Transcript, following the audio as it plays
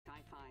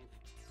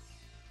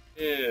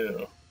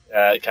Ew.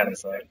 Yeah, it kind of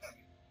sucks.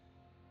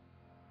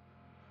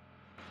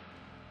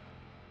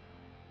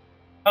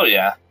 Oh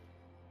yeah.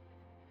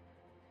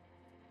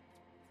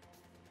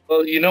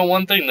 Well,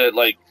 one thing that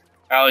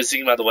I always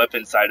think about the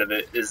weapon side of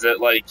it is that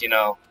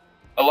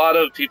a lot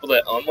of people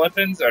that own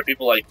weapons are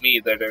people like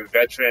me that are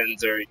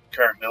veterans or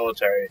current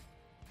military.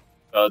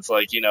 So it's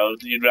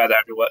you'd rather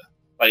have what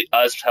like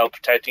us help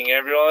protecting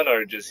everyone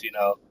or just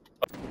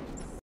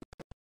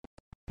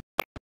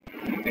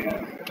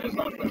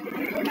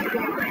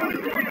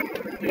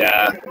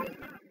yeah,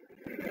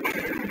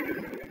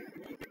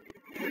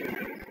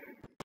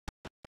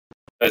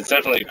 it's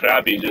definitely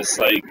crappy. Just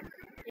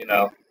you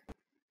know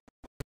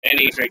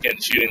any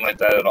freaking shooting like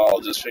that at all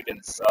just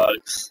freaking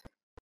sucks.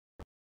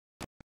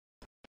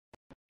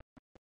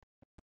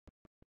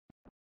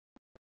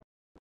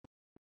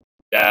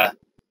 Yeah,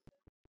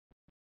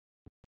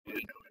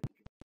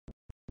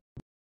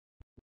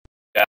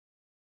 yeah.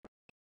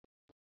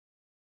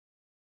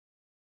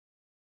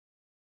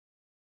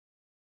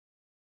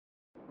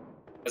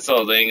 That's the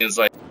whole thing is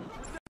I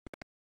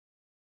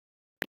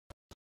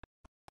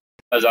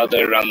was out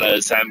there around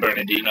the San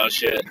Bernardino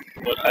shit.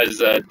 I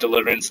was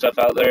delivering stuff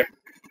out there.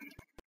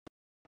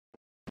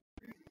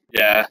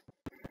 Yeah,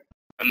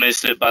 I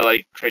missed it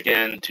by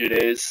freaking 2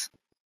 days.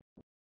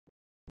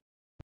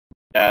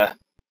 Yeah,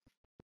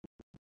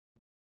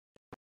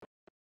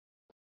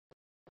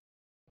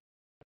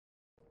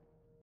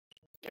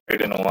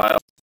 heard in a while.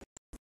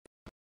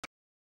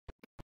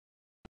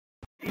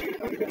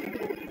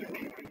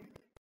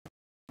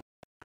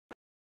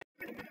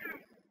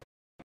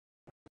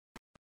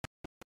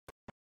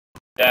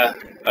 Yeah,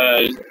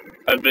 uh,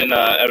 I've been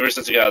ever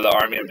since I got out of the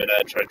army. I've been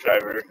a truck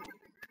driver.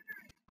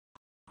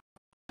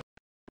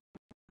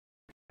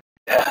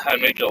 Yeah, I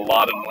make a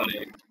lot of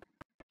money.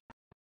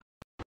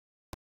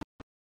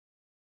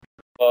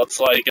 Well, it's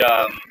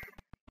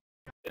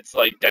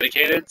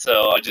dedicated,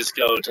 so I just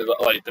go to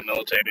the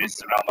military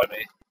bases around by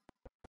me.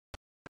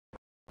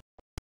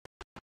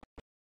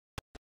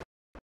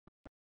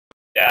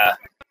 Yeah,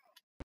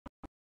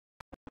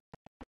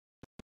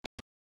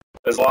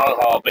 as long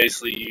haul,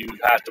 basically you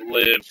have to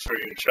live for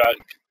your truck,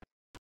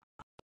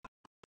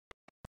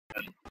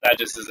 and that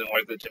just isn't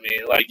worth it to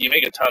me. Like you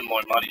make a ton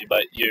more money,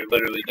 but you're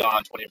literally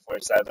gone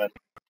 24/7.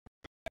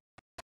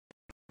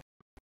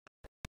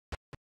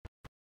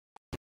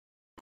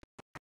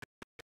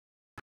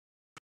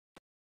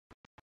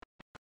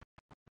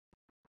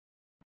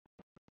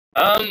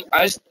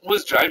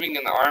 Was driving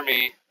in the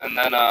army, and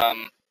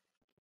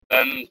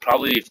then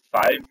probably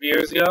 5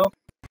 years ago,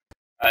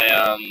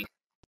 I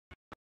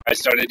I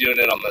started doing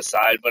it on the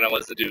side when I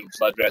was doing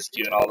flood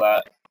rescue and all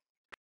that.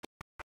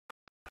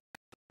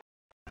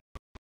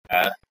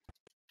 Uh,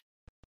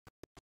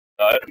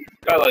 so I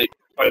got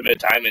quite a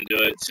bit of time into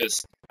it. It's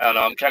just I don't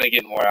know. I'm kind of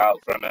getting more out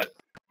from it.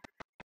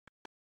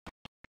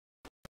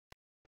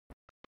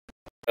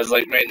 Cause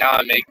right now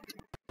I make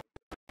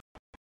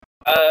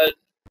uh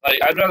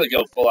I'd rather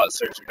go full out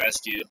search and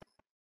rescue.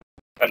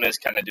 I miss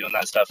kind of doing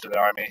that stuff for the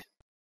army.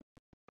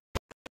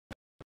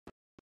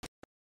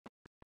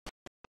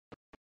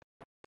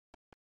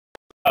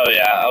 Oh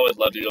yeah, I would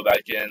love to go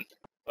back in,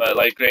 but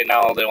right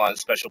now all they want is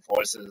special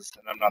forces,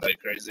 and I'm not that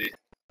crazy.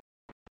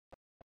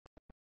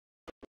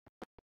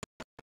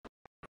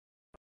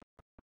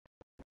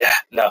 Yeah,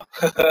 no,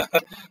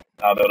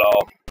 not at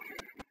all.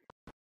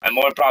 And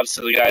more props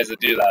to the guys that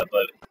do that,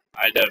 but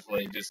I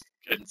definitely just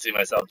couldn't see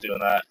myself doing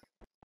that.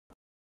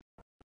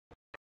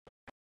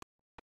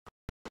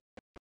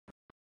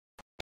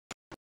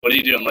 What are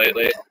you doing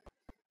lately?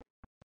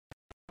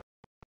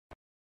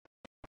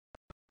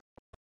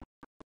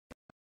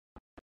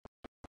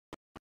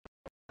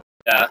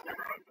 Yeah.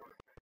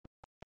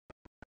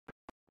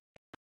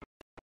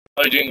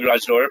 Oh, you're doing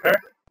garage door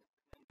repair?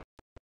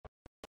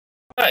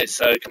 Nice.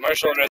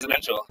 Commercial and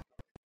residential.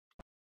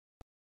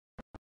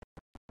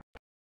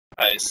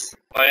 Nice.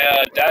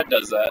 My dad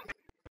does that.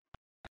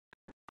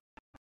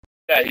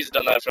 Yeah, he's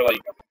done that for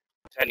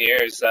 10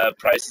 years.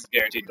 Price is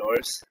guaranteed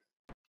doors.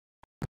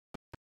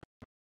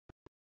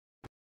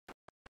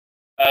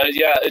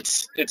 Yeah,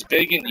 it's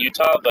big in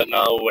Utah, but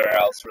nowhere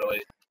else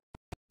really.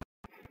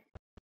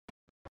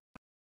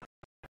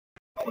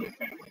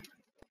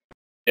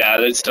 Yeah,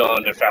 they're still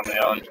under family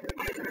owned.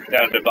 They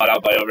haven't been bought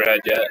out by overhead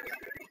yet.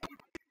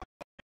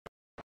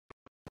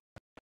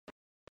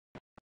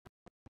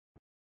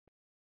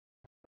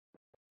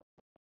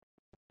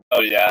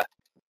 Oh yeah,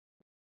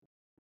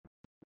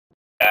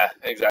 yeah,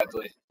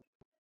 exactly.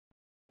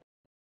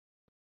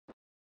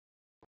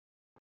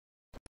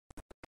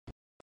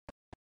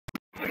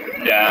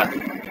 Yeah,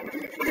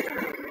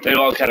 they've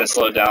all kind of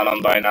slowed down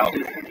on buying out.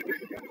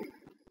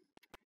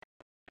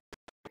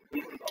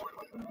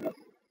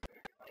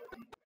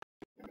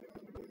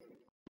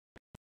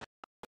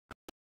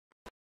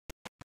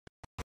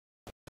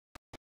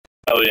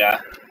 Oh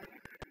yeah.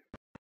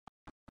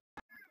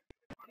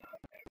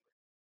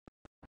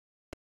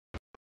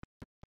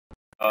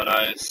 Oh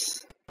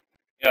nice.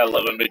 Yeah, I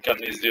love when big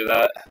companies do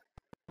that.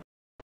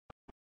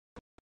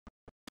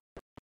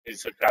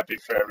 It's so crappy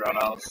for everyone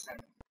else.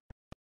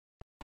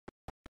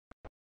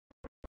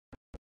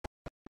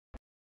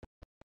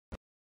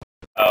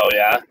 Oh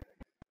yeah.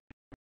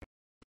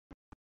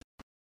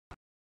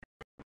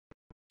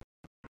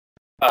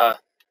 Uh.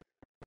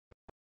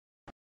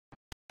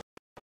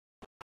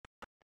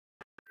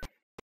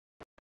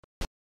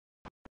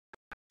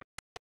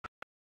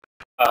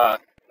 Uh.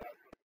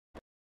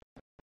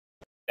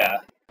 Yeah.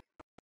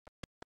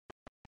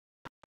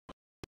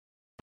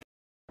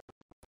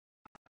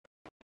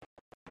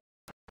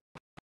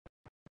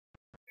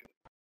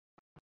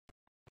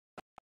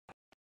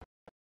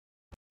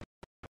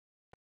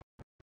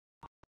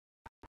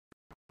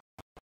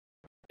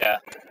 Yeah.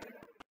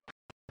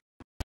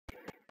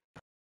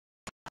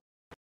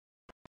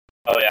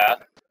 Oh yeah.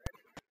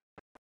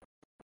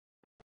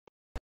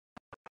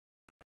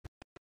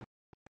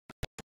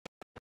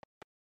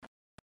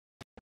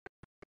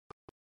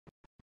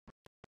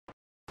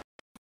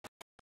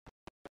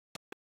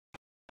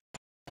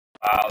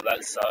 Wow,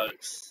 that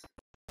sucks.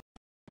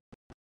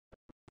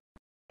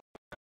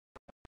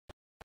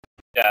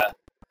 Yeah.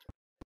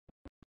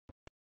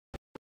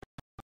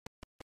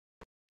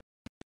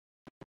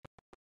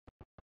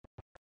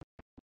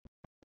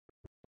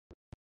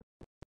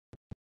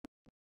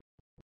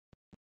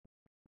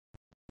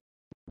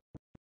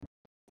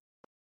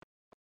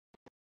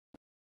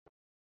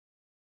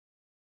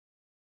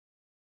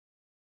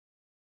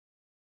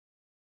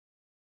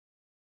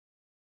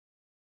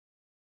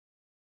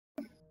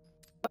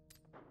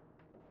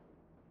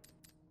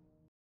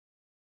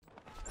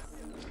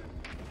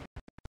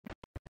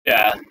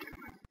 Yeah.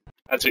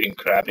 That's freaking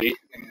crappy.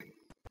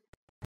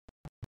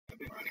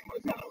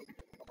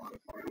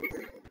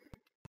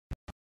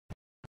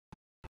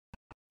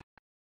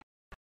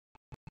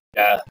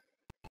 Yeah.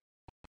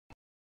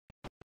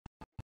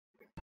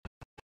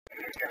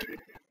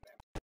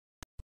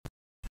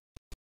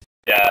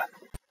 Yeah.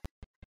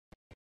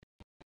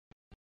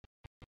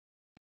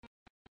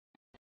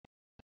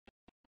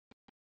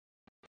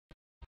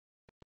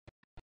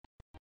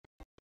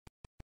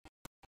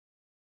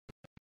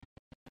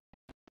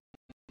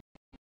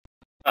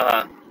 Uh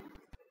huh.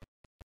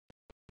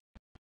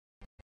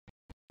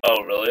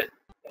 Oh really?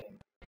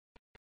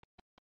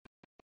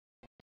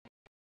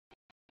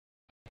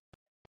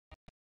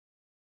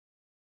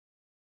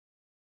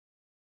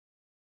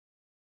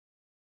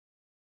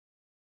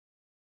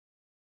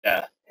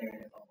 Yeah.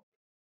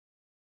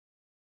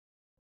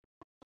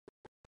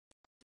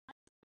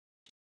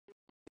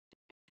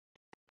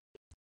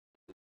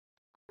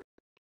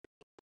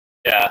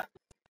 Yeah.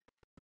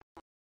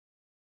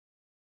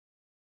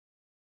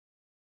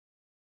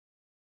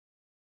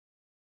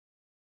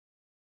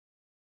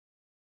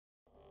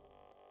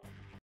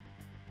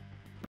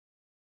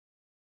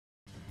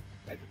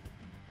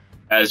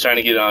 I was trying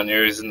to get it on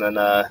yours, and then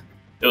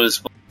it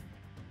was.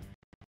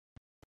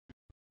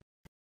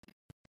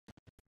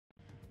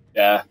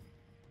 Yeah.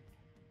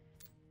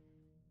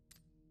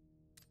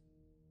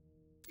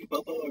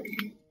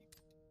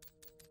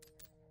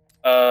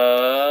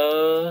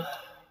 I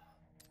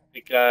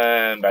think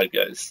I'm bad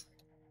guys.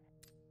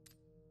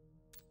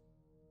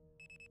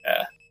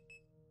 Yeah.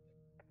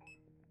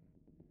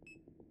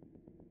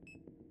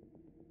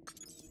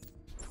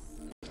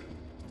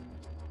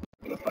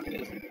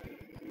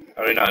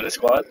 Are we not in a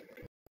squad?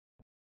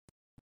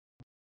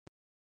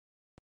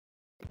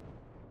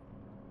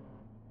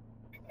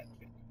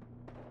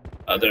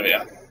 Oh, there we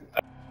go.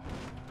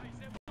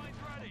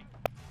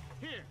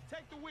 Here,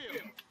 take the wheel.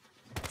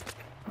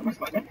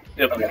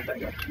 Yep.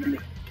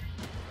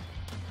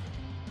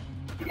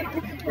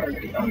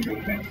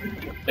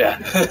 Yeah.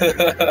 Do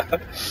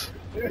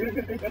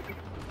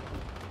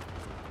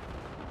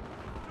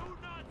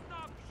not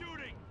stop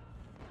shooting.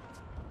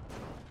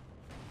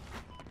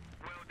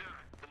 Well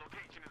done. The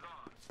location is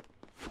ours.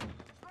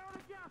 Throw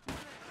the gas in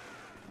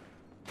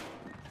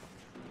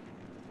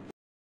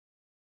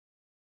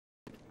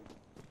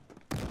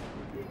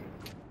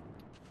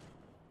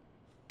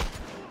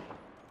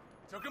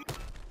there. Took him.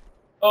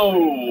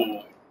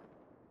 Oh.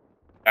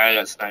 I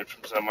got sniped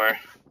from somewhere.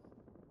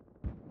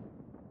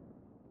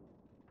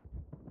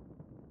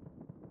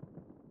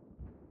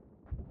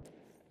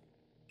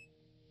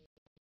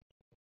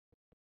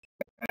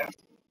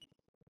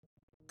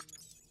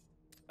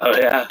 Oh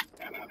yeah.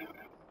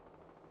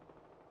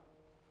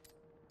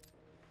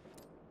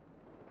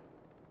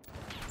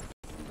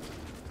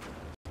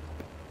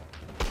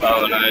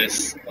 Oh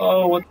nice.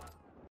 Oh what?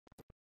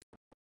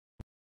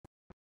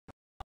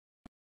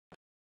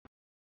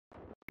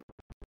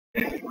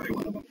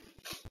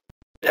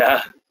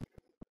 Yeah.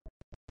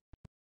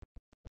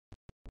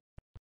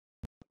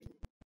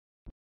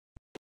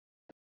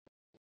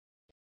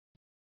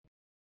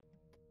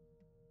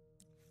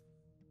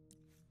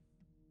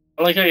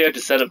 I like how you have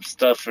to set up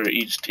stuff for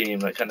each team.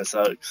 That kind of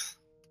sucks.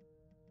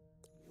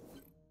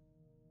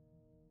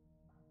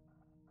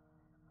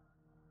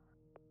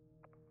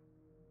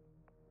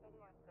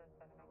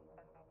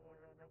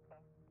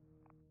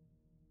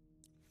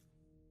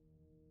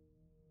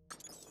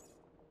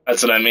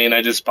 That's what I mean.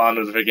 I just spawned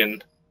with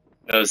freaking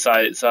no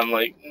sight, so I'm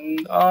like,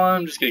 oh,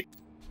 I'm just gonna.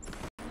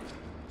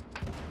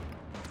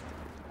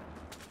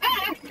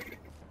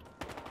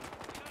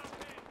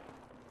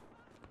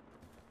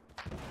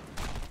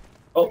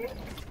 Oh.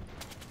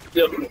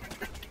 Yep.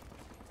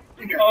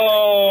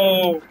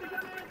 Oh.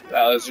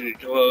 That was really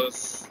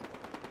close.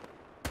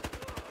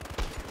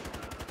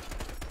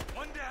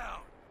 One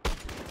down.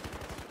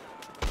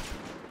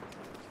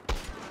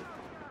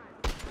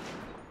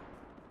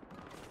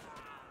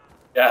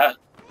 Yeah.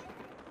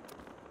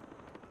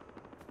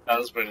 That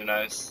was pretty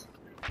nice.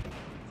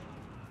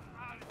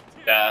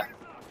 Yeah.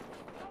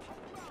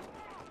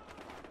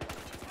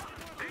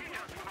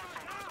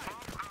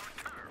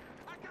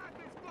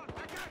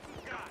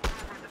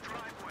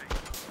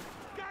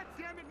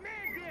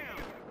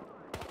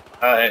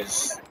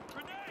 Nice.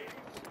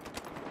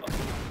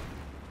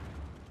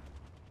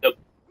 Yep.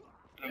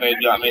 Grenade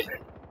got me.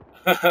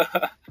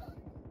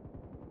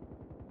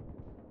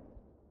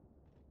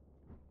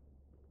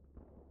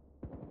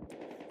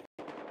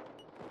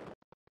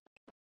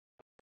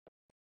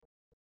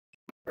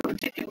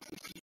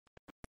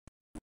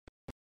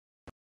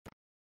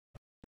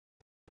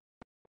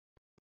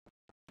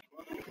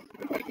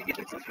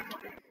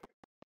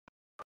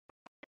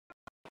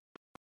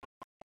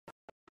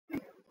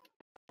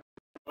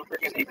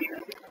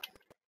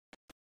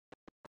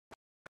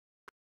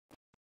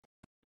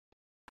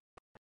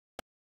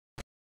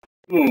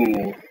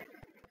 Ooh.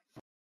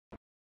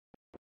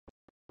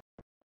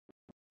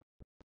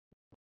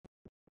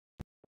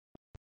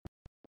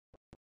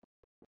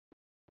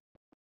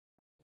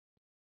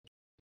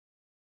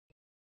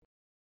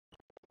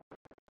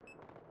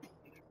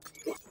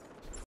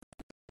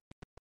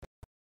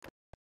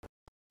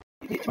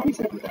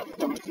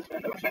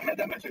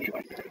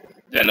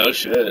 Yeah, no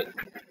shit.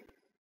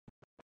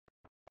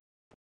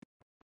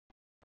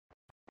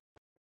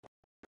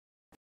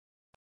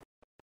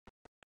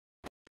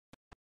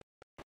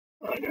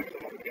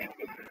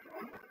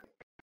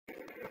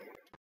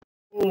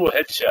 Ooh,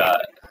 headshot.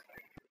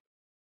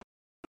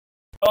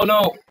 Oh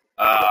no.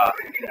 Ah.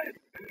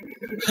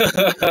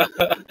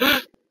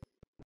 I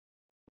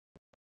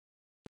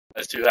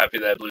was too happy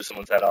that I blew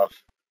someone's head off.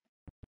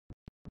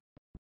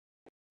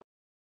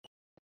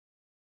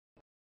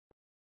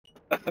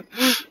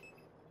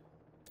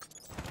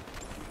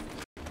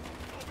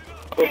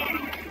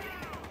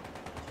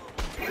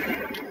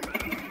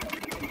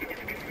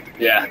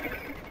 Yeah.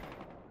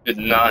 Did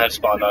not have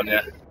spawned on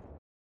yet.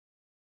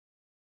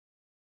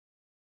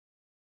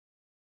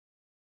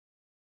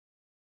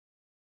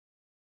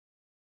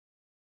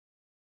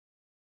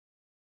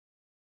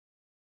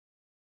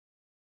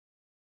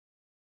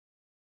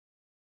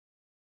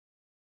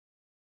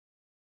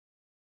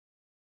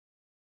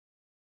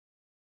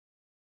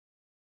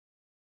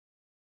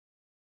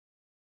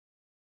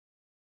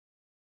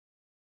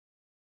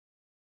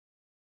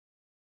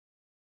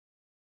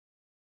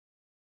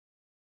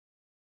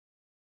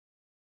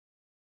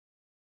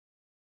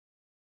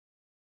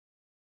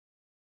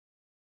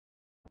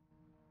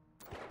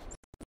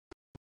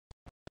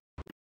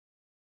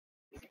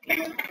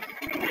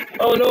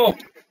 Oh no!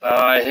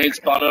 I hate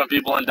spawning on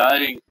people and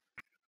dying.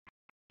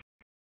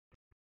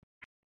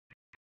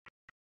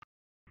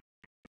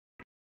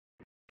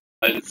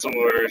 It's the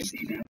worst.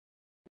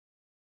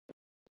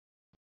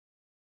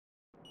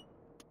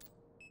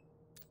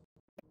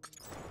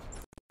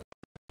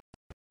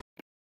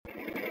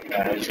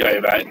 I just got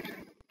you back.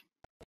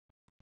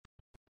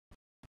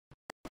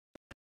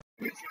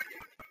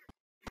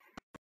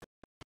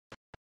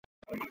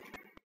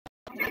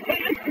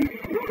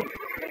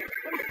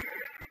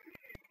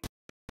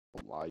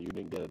 Wow, you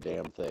didn't get a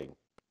damn thing.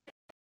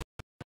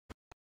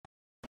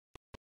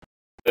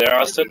 There,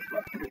 Austin?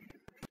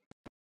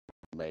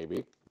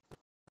 Maybe.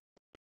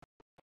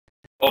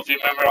 Well, if you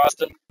remember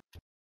Austin?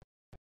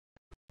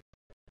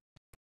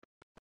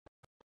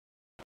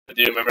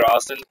 Do you remember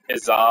Austin?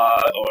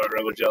 Huzzah or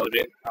Robo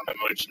Jellybean? I don't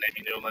remember which name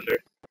you knew him under.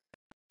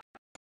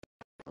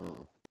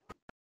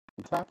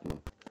 What's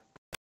happening?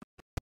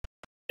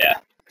 Yeah.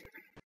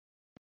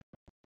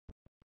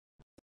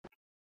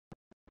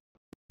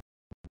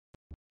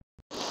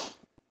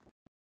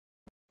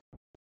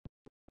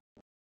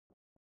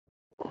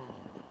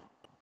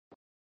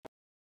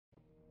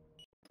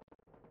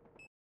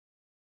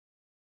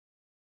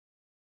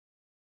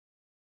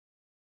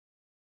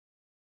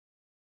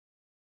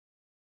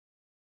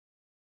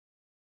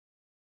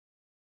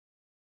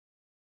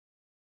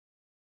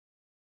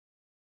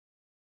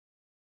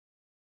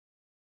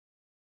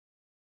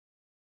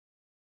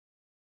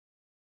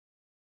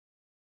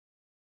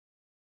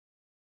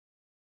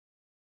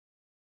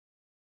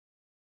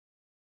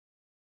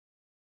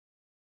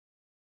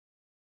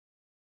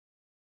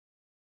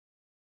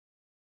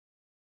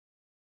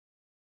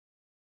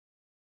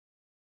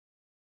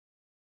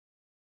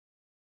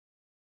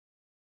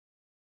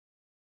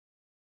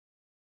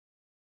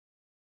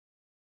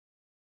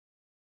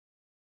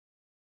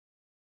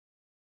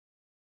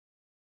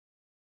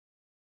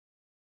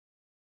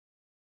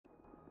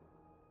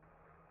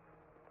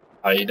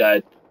 Oh, you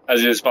died. I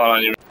was gonna spawn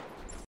on you.